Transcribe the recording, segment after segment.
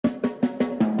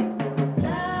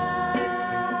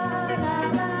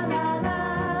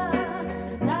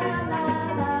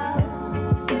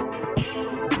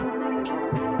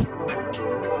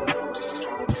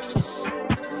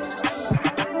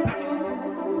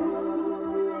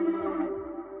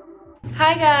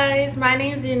Hi guys, my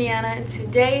name is Indiana and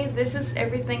today this is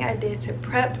everything I did to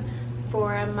prep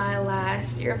for my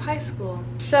last year of high school.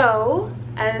 So,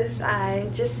 as I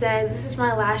just said, this is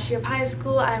my last year of high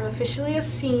school. I'm officially a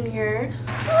senior.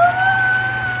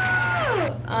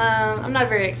 I'm not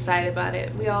very excited about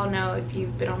it. We all know, if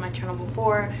you've been on my channel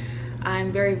before,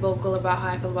 I'm very vocal about how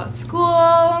I feel about school.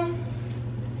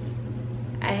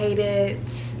 I hate it.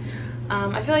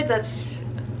 I feel like that's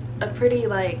a pretty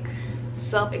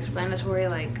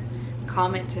self-explanatory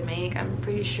comment to make. I'm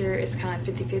pretty sure it's kind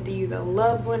of 50-50. You either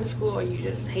love going to school or you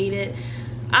just hate it.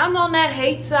 I'm on that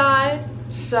hate side,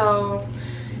 so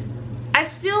I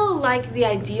still like the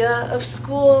idea of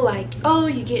school. Oh,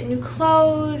 you get new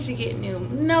clothes, you get new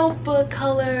notebook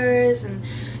colors, and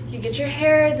you get your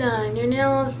hair done, your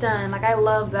nails done. I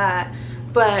love that.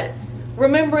 But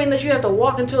remembering that you have to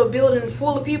walk into a building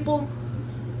full of people,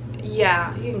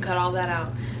 yeah, you can cut all that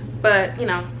out. But you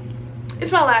know,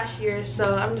 it's my last year,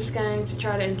 so I'm just going to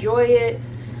try to enjoy it.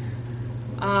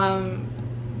 I'm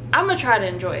gonna try to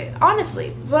enjoy it,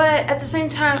 honestly, but at the same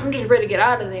time I'm just ready to get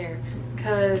out of there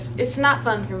because it's not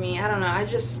fun for me. I don't know, I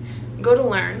just go to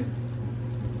learn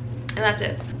and that's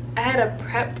it. I had a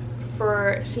prep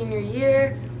for senior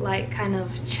year, kind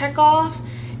of check off,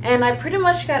 and I pretty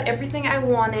much got everything I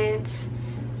wanted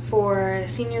for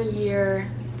senior year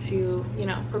to, you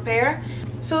know, prepare.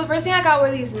 So the first thing I got were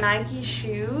these Nike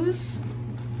shoes.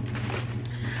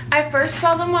 I first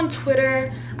saw them on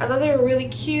Twitter. I thought they were really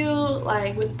cute,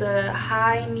 with the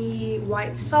high knee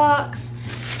white socks,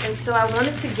 and so I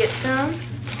wanted to get them.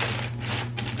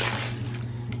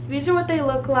 These are what they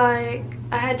look like.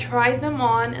 I had tried them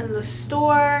on in the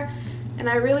store and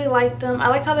I really liked them. I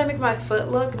like how they make my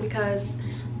foot look because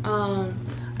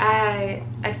I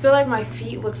feel like my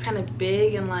feet looks kind of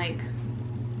big in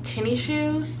tennis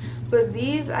shoes, but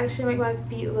these actually make my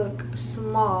feet look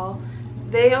small.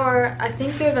 They are, I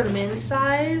think they're the men's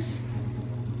size.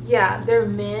 Yeah, they're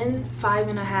men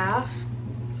 5.5.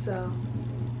 So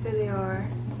here they are.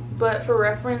 But for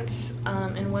reference,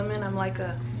 in women, I'm like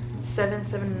a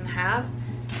 7.5.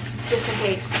 Just in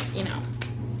case, you know,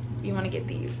 you want to get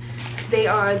these. They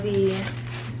are the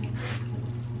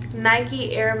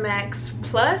Nike Air Max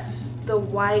Plus, the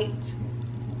white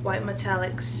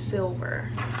metallic silver.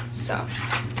 So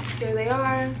here they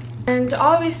are. And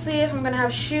obviously, if I'm gonna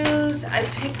have shoes, I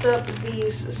picked up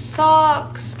these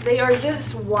socks. They are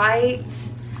just white,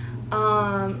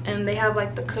 and they have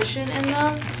the cushion in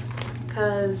them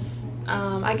because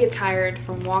I get tired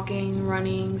from walking,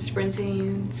 running,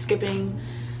 sprinting, skipping,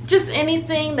 just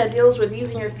anything that deals with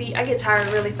using your feet. I get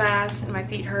tired really fast and my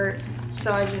feet hurt,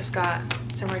 so I just got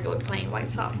some regular plain white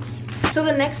socks. So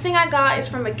the next thing I got is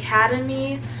from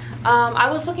Academy. I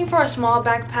was looking for a small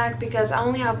backpack because I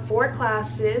only have 4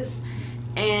 classes,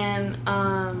 and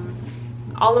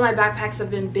all of my backpacks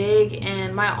have been big,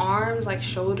 and my arms,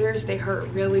 shoulders, they hurt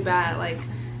really bad.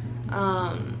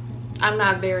 I'm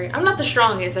not the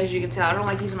strongest, as you can tell. I don't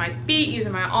like using my feet,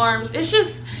 using my arms. It's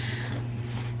just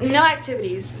no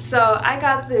activities. So I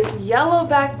got this yellow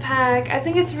backpack. I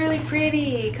think it's really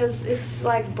pretty because it's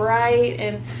bright,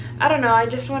 and I don't know, I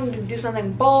just wanted to do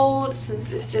something bold since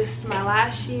it's just my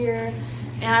last year.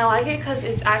 And I like it because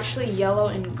it's actually yellow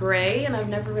and gray, and I've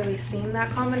never really seen that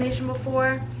combination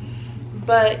before.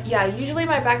 But yeah, usually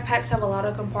my backpacks have a lot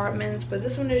of compartments, but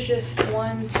this one is just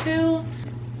 1, 2.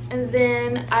 And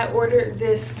then I ordered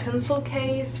this pencil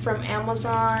case from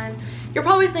Amazon. You're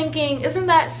probably thinking, isn't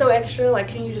that so extra?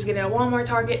 Can you just get it at Walmart,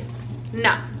 Target?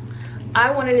 No.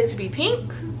 I wanted it to be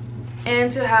pink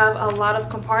and to have a lot of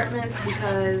compartments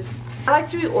because I like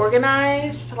to be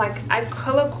organized. I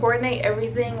color coordinate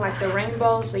everything, the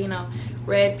rainbow, so you know,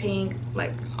 red, pink,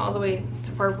 all the way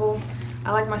to purple.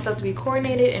 I like myself to be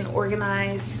coordinated and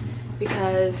organized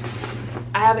because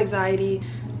I have anxiety,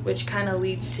 which kind of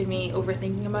leads to me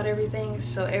overthinking about everything,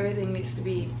 so everything needs to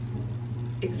be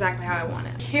exactly how I want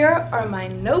it. Here are my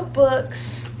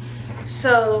notebooks.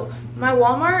 So my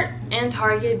Walmart and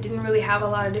Target didn't really have a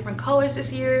lot of different colors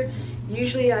this year.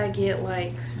 Usually I get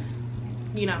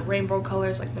you know, rainbow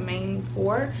colors, the main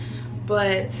 4,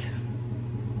 but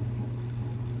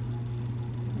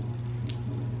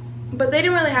they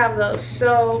didn't really have those.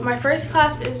 So my first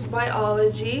class is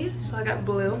biology, so I got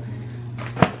blue,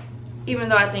 even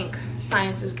though I think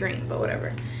science is green, but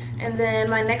whatever. And then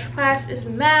my next class is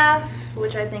math,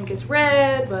 which I think is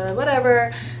red, but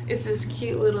whatever. It's this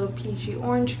cute little peachy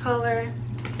orange color.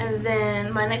 And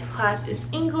then my next class is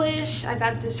English. I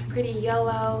got this pretty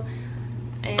yellow,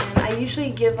 and I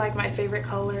usually give my favorite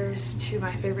colors to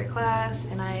my favorite class,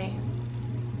 and I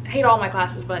hate all my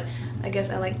classes, but I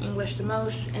guess I like English the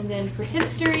most. And then for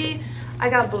history, I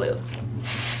got blue.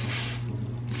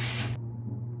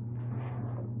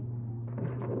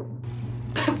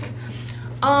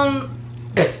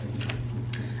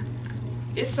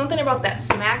 It's something about that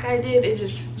smack I did, it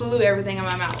just flew everything in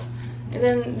my mouth. And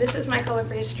then this is my color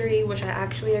for history, which I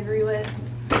actually agree with.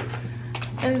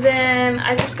 And then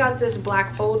I just got this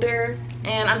black folder,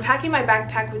 and I'm packing my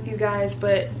backpack with you guys,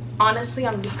 but honestly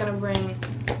I'm just gonna bring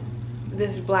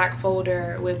this black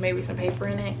folder with maybe some paper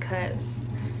in it, because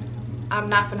I'm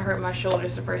not gonna hurt my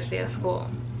shoulders the first day of school.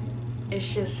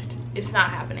 It's not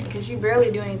happening, because you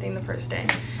barely do anything the first day.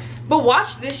 But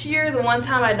watch this year, the one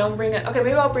time I don't bring it. Okay,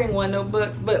 maybe I'll bring one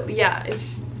notebook, but yeah,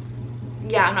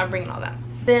 I'm not bringing all that.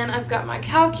 Then I've got my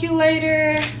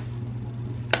calculator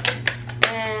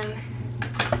and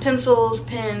pencils,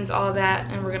 pens, all that,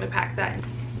 and we're gonna pack that in.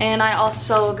 And I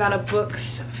also got a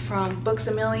books from Books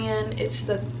A Million. It's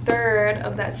the third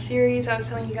of that series I was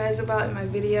telling you guys about in my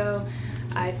video.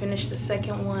 I finished the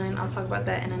second one. I'll talk about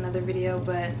that in another video,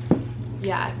 but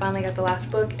yeah, I finally got the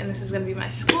last book, and this is gonna be my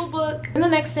school book. And the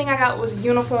next thing I got was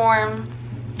uniform.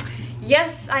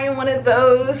 Yes, I am one of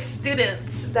those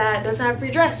students that doesn't have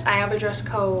free dress. I have a dress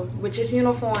code, which is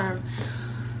uniform.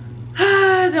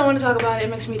 I don't want to talk about it. It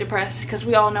makes me depressed, because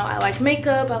we all know I like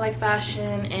makeup, I like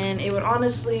fashion, and it would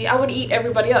honestly, I would eat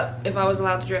everybody up if I was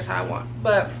allowed to dress how I want.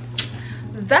 But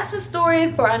that's a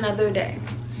story for another day.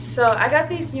 So I got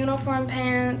these uniform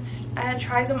pants. I had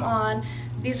tried them on.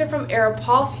 These are from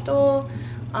Aeropostale.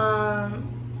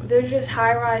 They're just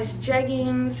high-rise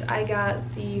jeggings. I got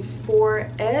the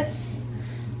 4S,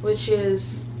 which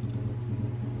is,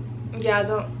 I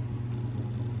don't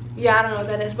know what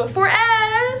that is, but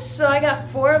 4S. So I got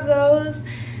 4 of those.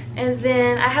 And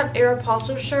then I have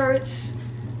Aeropostale shirts.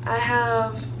 I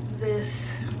have this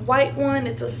white one.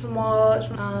 It's a small, it's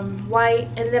white.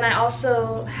 And then I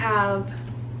also have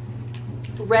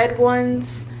red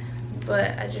ones,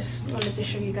 but I just wanted to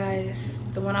show you guys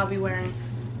the one I'll be wearing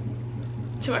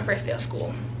to my first day of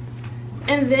school.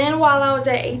 And then while I was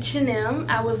at H&M,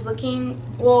 I was looking,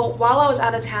 well, while I was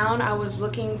out of town, I was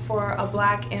looking for a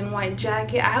black and white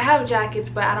jacket. I have jackets,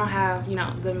 but I don't have, you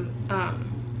know,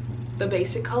 the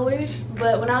basic colors.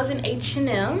 But when I was in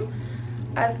H&M,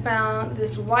 I found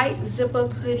this white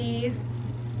zip-up hoodie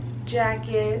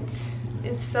jacket.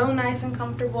 It's so nice and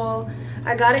comfortable.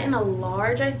 I got it in a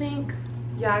large, I think.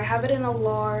 Yeah, I have it in a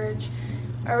large.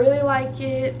 I really like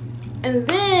it. And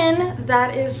then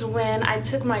that is when I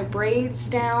took my braids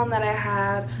down that I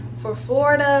had for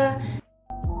Florida.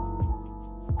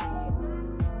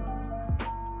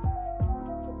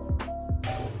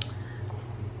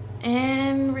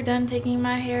 And we're done taking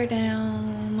my hair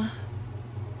down.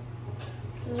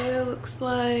 This is what it looks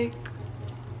like.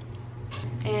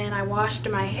 And I washed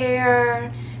my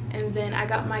hair, and then I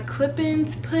got my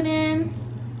clip-ins put in.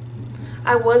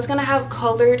 I was gonna have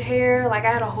colored hair, like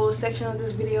I had a whole section of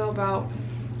this video about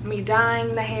me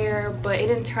dyeing the hair, but it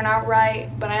didn't turn out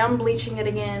right. But I am bleaching it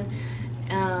again.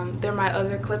 They're my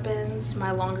other clip-ins,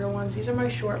 my longer ones. These are my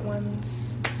short ones.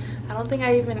 I think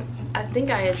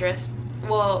I addressed,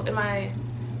 well, in my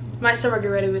summer get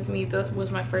ready with me, that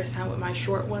was my first time with my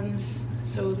short ones.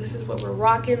 So this is what we're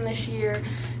rocking this year.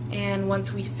 And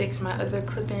once we fix my other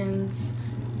clip-ins,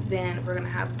 then we're gonna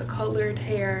have the colored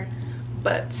hair.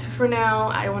 But for now,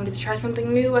 I wanted to try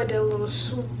something new. I did a little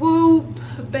swoop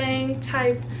bang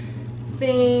type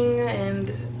thing,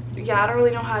 and yeah, I don't really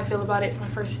know how I feel about it. It's my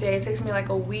first day. It takes me like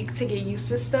a week to get used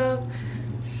to stuff,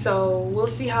 so we'll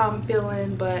see how I'm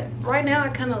feeling. But right now I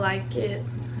kind of like it.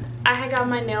 I had got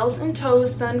my nails and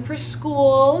toes done for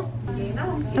school.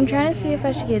 I'm trying to see if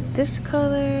I should get this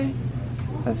color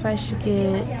or if I should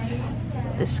get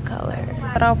this color,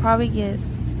 but I'll probably get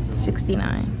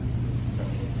 69.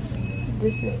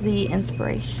 This is the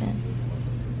inspiration.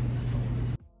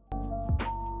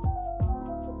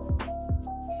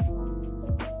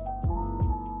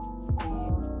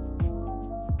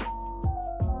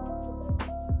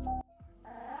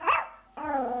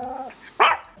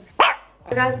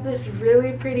 I got this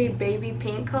really pretty baby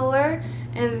pink color,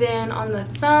 and then on the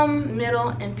thumb, middle,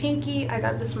 and pinky, I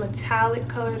got this metallic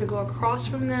color to go across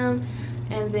from them.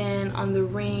 And then on the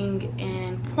ring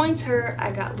and pointer,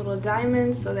 I got little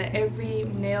diamonds so that every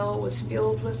nail was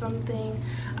filled with something.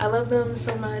 I love them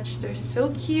so much. They're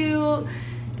so cute,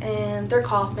 and they're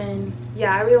coffin.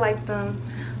 Yeah, I really like them.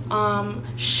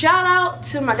 Shout out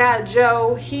to my guy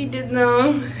Joe. He did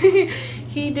them. He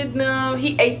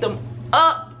ate them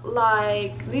up.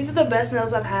 Like, these are the best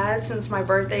nails I've had since my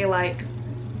birthday, like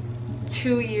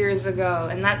 2 years ago,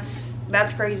 and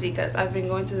that's crazy because I've been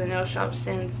going to the nail shop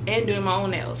since and doing my own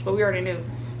nails, but we already knew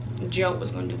Joe was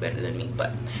gonna do better than me.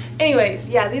 But anyways,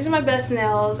 yeah, these are my best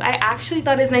nails. I actually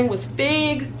thought his name was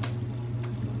Figs,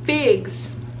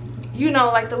 you know,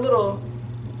 like the little,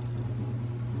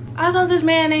 I thought this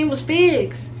man's name was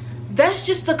Figs. That's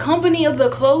just the company of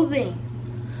the clothing.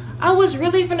 I was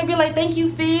really finna be like, thank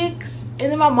you, Figs.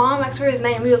 And then my mom asked for his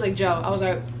name. He was like, Joe. I was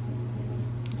like,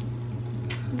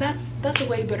 that's a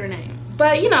way better name.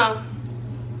 But you know,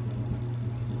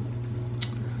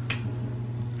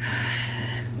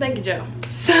 thank you, Joe.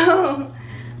 So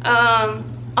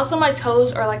also my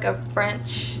toes are like a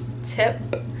French tip.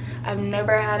 I've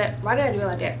never had it. Why did I do it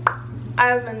like that?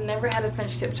 I've never had a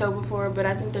French tip toe before, but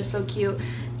I think they're so cute,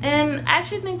 and I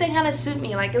actually think they kind of suit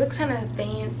me. Like, it looks kind of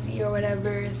fancy or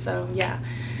whatever. So yeah.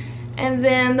 And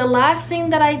then the last thing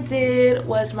that I did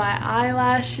was my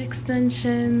eyelash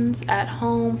extensions at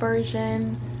home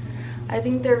version. I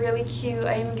think they're really cute.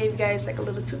 I even gave you guys like a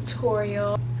little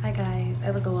tutorial. Hi guys,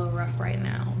 I look a little rough right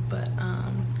now, but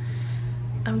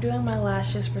I'm doing my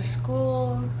lashes for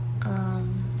school.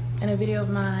 In a video of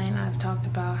mine, I've talked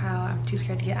about how I'm too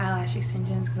scared to get eyelash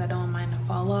extensions because I don't want mine to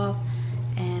fall off,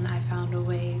 and I found a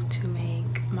way to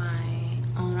make my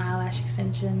own eyelash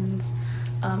extensions.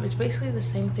 It's basically the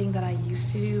same thing that I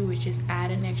used to do, which is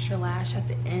add an extra lash at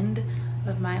the end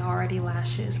of my already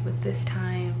lashes, but this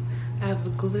time I have a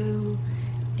glue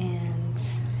and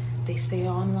they stay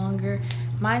on longer.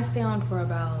 Mine stay on for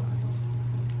about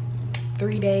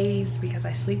 3 days because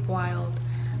I sleep wild,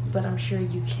 but I'm sure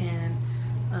you can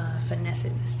finesse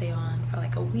it to stay on for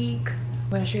like a week. I'm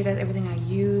gonna show you guys everything I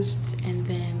used, and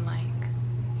then like,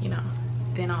 you know,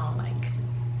 then I'll like,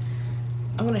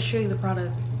 I'm gonna show you the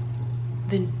products,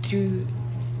 then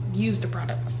use the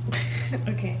products.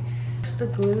 Okay, so the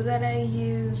glue that I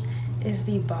use is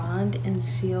the Bond and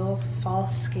Seal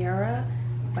Falscara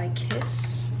by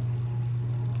Kiss.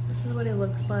 This is what it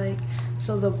looks like.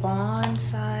 So the Bond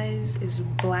size is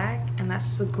black, and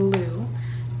that's the glue,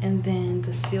 and then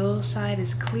the seal side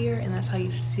is clear, and that's how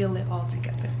you seal it all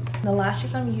together. The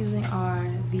lashes I'm using are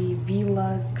the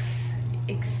Velux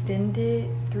Extended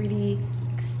 3D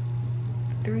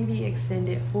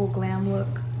Extended Full Glam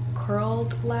Look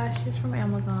curled lashes from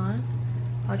Amazon.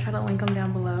 I'll try to link them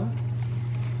down below.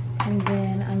 And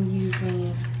then I'm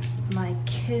using my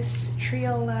Kiss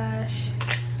Trio Lash.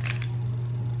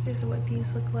 This is what these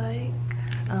look like.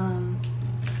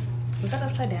 Was that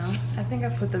upside down? I think I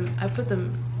put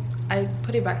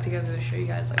it back together to show you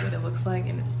guys like what it looks like,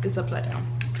 and it's upside down.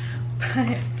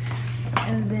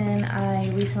 And then I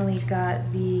recently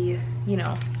got the, you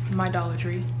know, my Dollar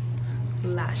Tree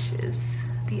lashes,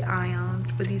 the ions,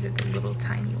 but these are the little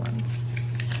tiny ones.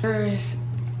 There's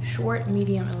short,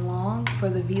 medium, and long for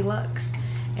the Velux,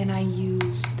 and I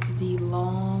used the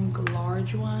long,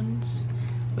 large ones,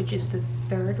 which is the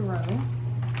 3rd row.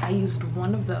 I used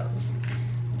one of those.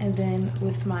 And then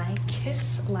with my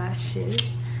Kiss lashes,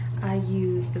 I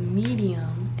used the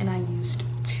medium, and I used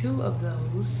 2 of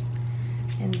those.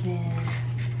 And then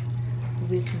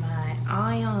with my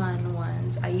ion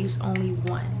ones, I used only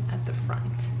 1 at the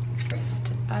front.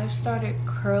 First, I've started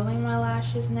curling my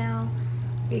lashes now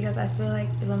because I feel like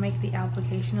it'll make the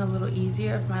application a little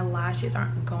easier if my lashes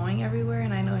aren't going everywhere,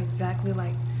 and I know exactly,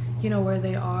 like, you know, where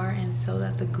they are, and so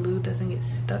that the glue doesn't get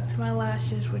stuck to my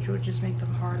lashes, which would just make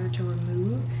them harder to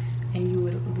remove, and you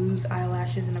would lose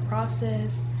eyelashes in the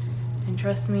process. And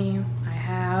trust me, I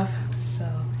have. So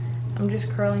I'm just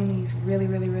curling these really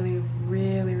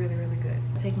good.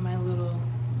 Take my little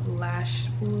lash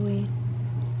spoolie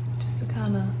just to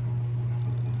kind of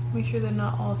make sure they're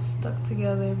not all stuck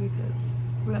together, because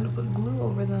we're gonna put glue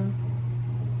over them,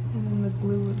 and then the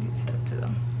glue would get stuck to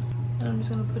them. And I'm just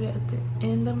gonna put it at the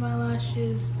end of my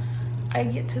lashes. I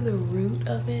get to the root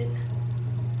of it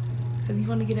because you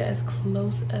want to get it as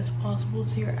close as possible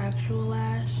to your actual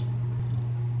lash.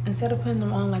 Instead of putting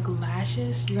them on like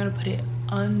lashes, you're gonna put it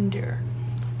under.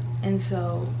 And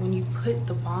so when you put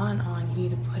the bond on, you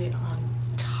need to put it on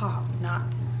top, not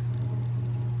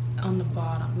on the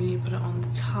bottom. You need to put it on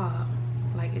the top,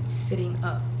 like it's sitting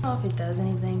up. I don't know if it does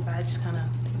anything, but I just kind of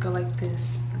go like this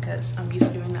because I'm used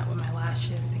to doing that with my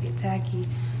lashes to get tacky.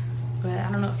 But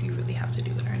I don't know if you really have to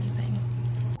do it or anything.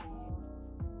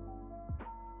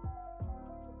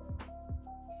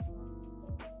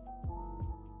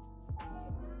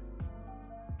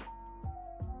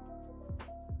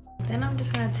 Then I'm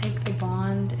just gonna take the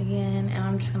bond again, and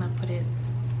I'm just gonna put it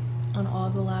on all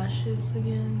the lashes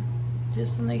again,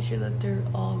 just to make sure that they're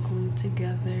all glued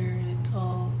together and it's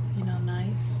all, you know,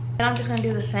 nice. And I'm just gonna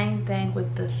do the same thing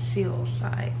with the seal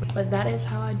side. But that is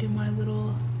how I do my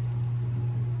little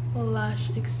lash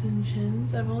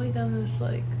extensions. I've only done this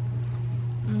like,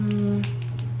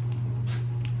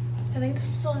 I think this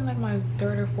is only like my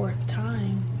 3rd or 4th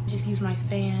time. Just use my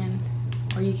fan,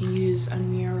 or you can use a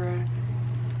mirror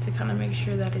to kind of make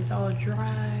sure that it's all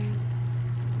dry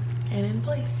and in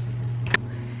place.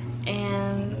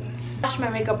 and wash my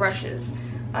makeup brushes.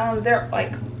 They're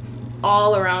like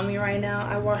all around me right now.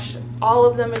 I washed all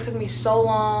of them. It took me so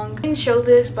long. I didn't show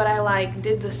this, but I like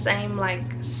did the same like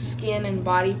skin and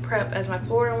body prep as my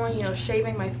Florida one, you know,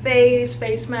 shaving my face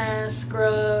mask,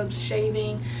 scrubs,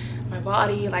 shaving my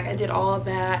body. Like I did all of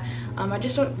that. I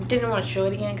just didn't want to show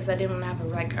it again because I didn't want to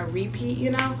have like a repeat,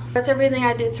 you know. That's everything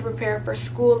I did to prepare for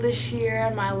school this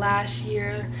year, my last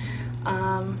year,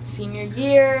 senior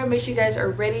year. Make sure you guys are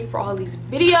ready for all these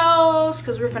videos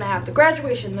because we're gonna have the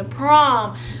graduation, the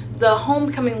prom, the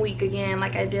homecoming week again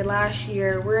like I did last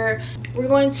year. We're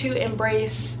going to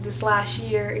embrace this last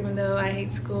year, even though I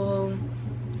hate school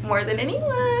more than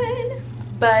anyone.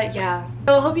 But yeah,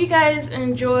 so I hope you guys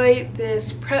enjoyed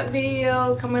this prep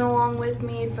video, coming along with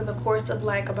me for the course of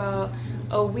like about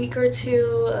a week or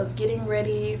two of getting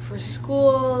ready for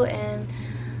school. And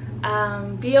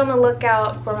be on the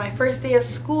lookout for my first day of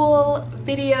school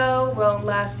video, well,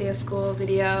 last day of school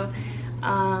video.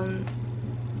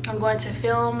 I'm going to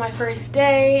film my first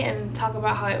day and talk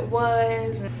about how it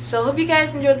was. So hope you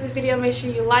guys enjoyed this video. Make sure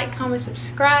you like, comment,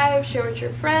 subscribe, share with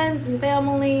your friends and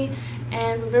family,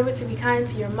 and remember to be kind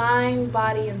to your mind,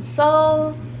 body, and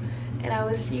soul. And I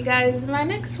will see you guys in my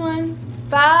next one.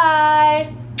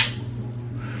 Bye.